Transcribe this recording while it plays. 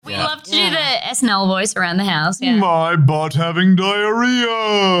SNL voice around the house. Yeah. My butt having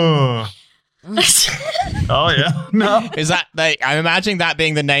diarrhea. Oh yeah, no. Is that? I'm imagining that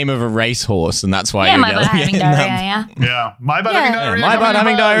being the name of a racehorse, and that's why you're my butt yelling having it. diarrhea. Yeah, my butt having diarrhea. My butt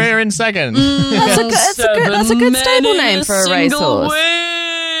having diarrhea in second. That's a good stable name for a racehorse.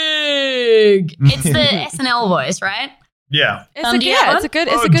 It's the SNL voice, right? Yeah. It's a good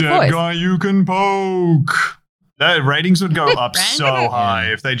dead voice. guy you can poke. That ratings would go up so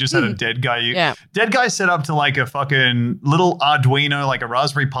high if they just had a dead guy. Dead guy set up to like a fucking little Arduino, like a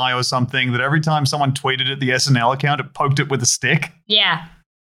Raspberry Pi or something, that every time someone tweeted at the SNL account, it poked it with a stick. Yeah.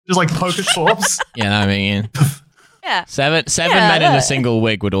 Just like poke a corpse. Yeah, I mean, Yeah. seven men in a single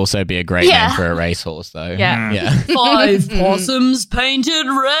wig would also be a great name for a racehorse, though. Yeah. 5 possums painted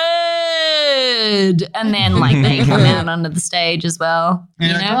red, and then like they come out onto the stage as well.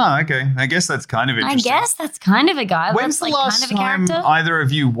 Yeah, like, okay. I guess that's kind of interesting. I guess that's kind of a guy. When's the last kind of a time character? either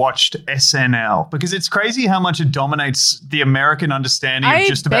of you watched SNL? Because it's crazy how much it dominates the American understanding of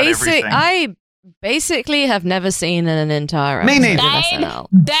just about everything. I basically have never seen an entire Me episode neither. of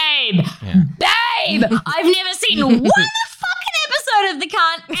SNL. Babe, I've never seen one fucking episode of the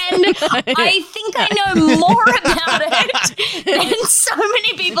cunt, and I think I know more about it than so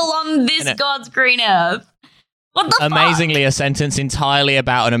many people on this God's green earth. What the Amazingly, a sentence entirely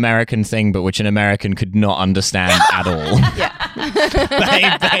about an American thing, but which an American could not understand at all. Yeah.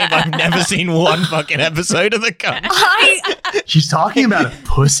 Babe, I've never seen one fucking episode of the cunt. She's talking about a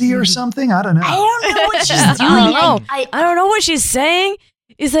pussy or something? I don't know. I don't know what she's doing. I don't know what she's saying.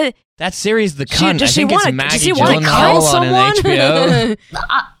 Is that That series, The Cunt, does I she think wanna- it's Maggie does she wanna Gyllenhaal kill on an HBO.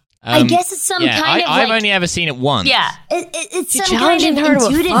 I guess it's some kind of I've like, only ever seen it once. yeah, it's some kind challenging of her to a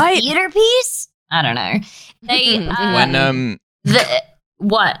intuitive fight? theater piece. I don't know. They When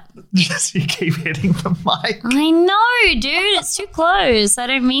what? Just you keep hitting the mic. I know, dude. It's too close. I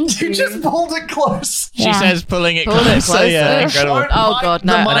don't mean to. You just pulled it close. she says pulling it closer. Yeah, incredible. Oh God,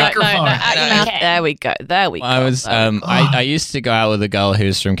 no, The no, no, microphone. at your mouth. Okay. There we go. I was I used to go out with a girl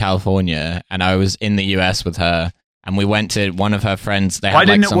who's from California, and I was in the US with her, and we went to one of her friends. They Why had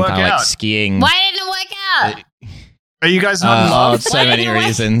didn't like it some work kind of like out? skiing. Why didn't it work out? Are you guys not in love? So many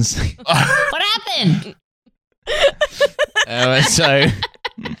reasons. What happened?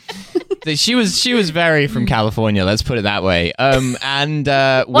 So she was very from California. Let's put it that way. And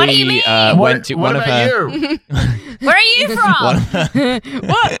What do you we mean? went to what one of about her. you? Where are you from?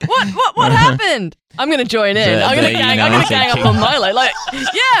 What happened? I'm gonna join in. I'm gonna gang up on Milo. Like,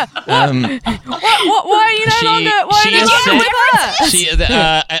 yeah. What? Why are you no longer? Why are you no longer with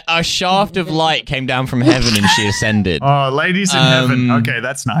her? A shaft of light came down from heaven and she ascended. Oh, ladies in heaven. Okay,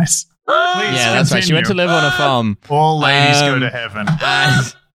 that's nice. Please Yeah, that's right. She went to continue. live on a farm. All ladies go to heaven.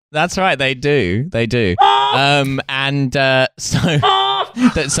 And that's right, they do. They do. So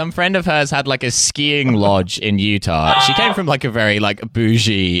that some friend of hers had like a skiing lodge in Utah. She came from like a very like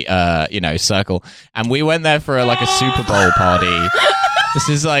bougie circle. And we went there for a Super Bowl party. This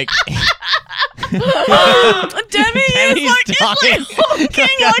is like Demi Demi's is like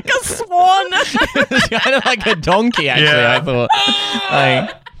honking like a swan. It's kind of like a donkey, actually, Yeah. I thought.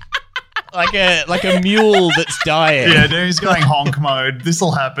 Like a mule that's dying. Yeah, Danny's going honk mode.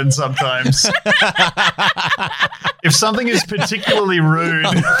 This'll happen sometimes. If something is particularly rude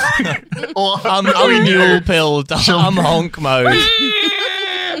or I'm mule pilled. I'm honk mode.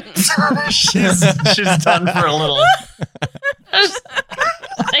 she's done for a little.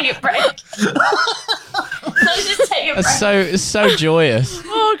 Take a break. Let's just take a break. It's so joyous.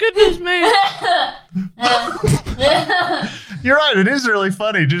 Oh goodness me! You're right, it is really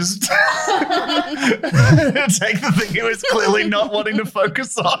funny. Just take the thing he was clearly not wanting to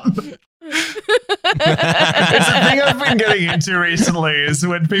focus on. It's a thing I've been getting into recently is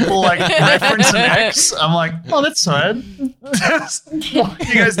when people like reference an ex, I'm like, oh, that's sad. You guys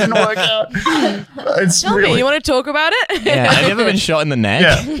didn't work out. It's Tell really me, you want to talk about it? Yeah, have you ever been shot in the neck?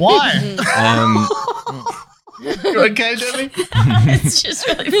 yeah. Why? You okay, Debbie? It's just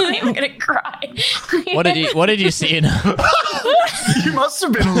really funny. I'm gonna cry. What did you see in her? You must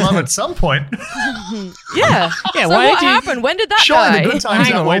have been in love at some point. Yeah. Yeah, So why what did you happened? When did that Surely guy? the good times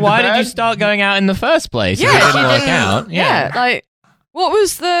Hang on, outweighed why the did you bad. start going out in the first place? If Yeah, it she didn't work didn't- out. Yeah, like what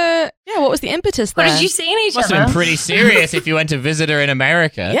was the impetus there? What did you see in each Must other? have been pretty serious if you went to visit her in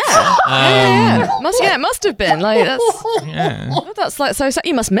America. Yeah. It must have been like Yeah. that's like so sad.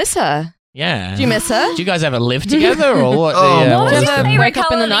 You must miss her. Yeah. Do you miss her? Do you guys ever live together or what? Oh, the, what what was was your the- favorite wake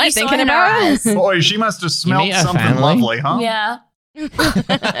up in the colour that night you saw thinking in her about her? eyes? Boy, she must have smelled meet her something family? lovely, huh? Yeah.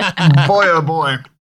 Boy, oh boy.